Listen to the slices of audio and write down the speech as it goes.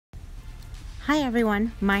Hi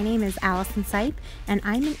everyone, my name is Allison Sipe and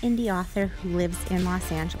I'm an indie author who lives in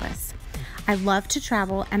Los Angeles. I love to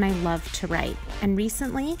travel and I love to write, and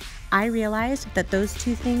recently I realized that those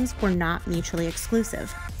two things were not mutually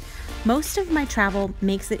exclusive. Most of my travel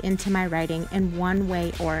makes it into my writing in one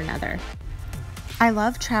way or another. I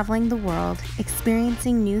love traveling the world,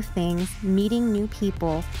 experiencing new things, meeting new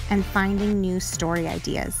people, and finding new story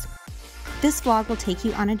ideas. This vlog will take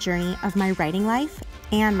you on a journey of my writing life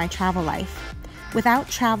and my travel life. Without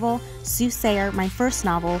travel, Soothsayer, my first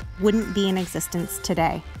novel, wouldn't be in existence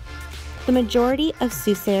today. The majority of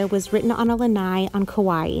Soothsayer was written on a lanai on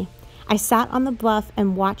Kauai. I sat on the bluff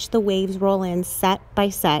and watched the waves roll in set by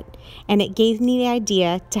set, and it gave me the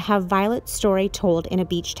idea to have Violet's story told in a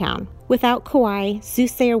beach town. Without Kauai,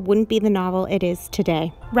 Soothsayer wouldn't be the novel it is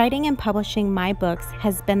today. Writing and publishing my books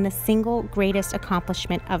has been the single greatest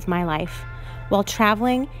accomplishment of my life, while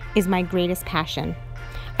traveling is my greatest passion.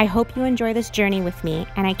 I hope you enjoy this journey with me,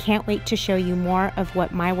 and I can't wait to show you more of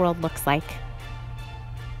what my world looks like.